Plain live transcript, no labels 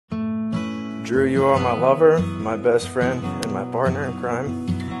Drew, you are my lover, my best friend, and my partner in crime.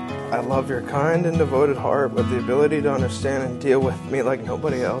 I love your kind and devoted heart with the ability to understand and deal with me like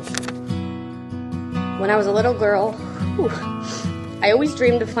nobody else. When I was a little girl, I always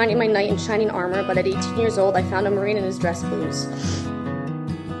dreamed of finding my knight in shining armor, but at 18 years old, I found a Marine in his dress blues.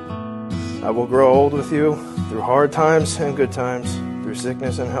 I will grow old with you through hard times and good times, through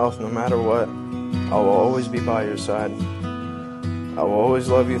sickness and health, no matter what. I will always be by your side. I will always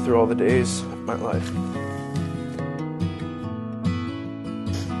love you through all the days of my life.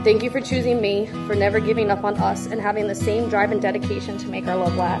 Thank you for choosing me, for never giving up on us, and having the same drive and dedication to make our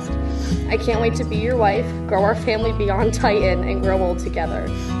love last. I can't wait to be your wife, grow our family beyond Titan, and grow old together.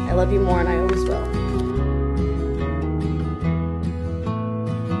 I love you more, and I always will.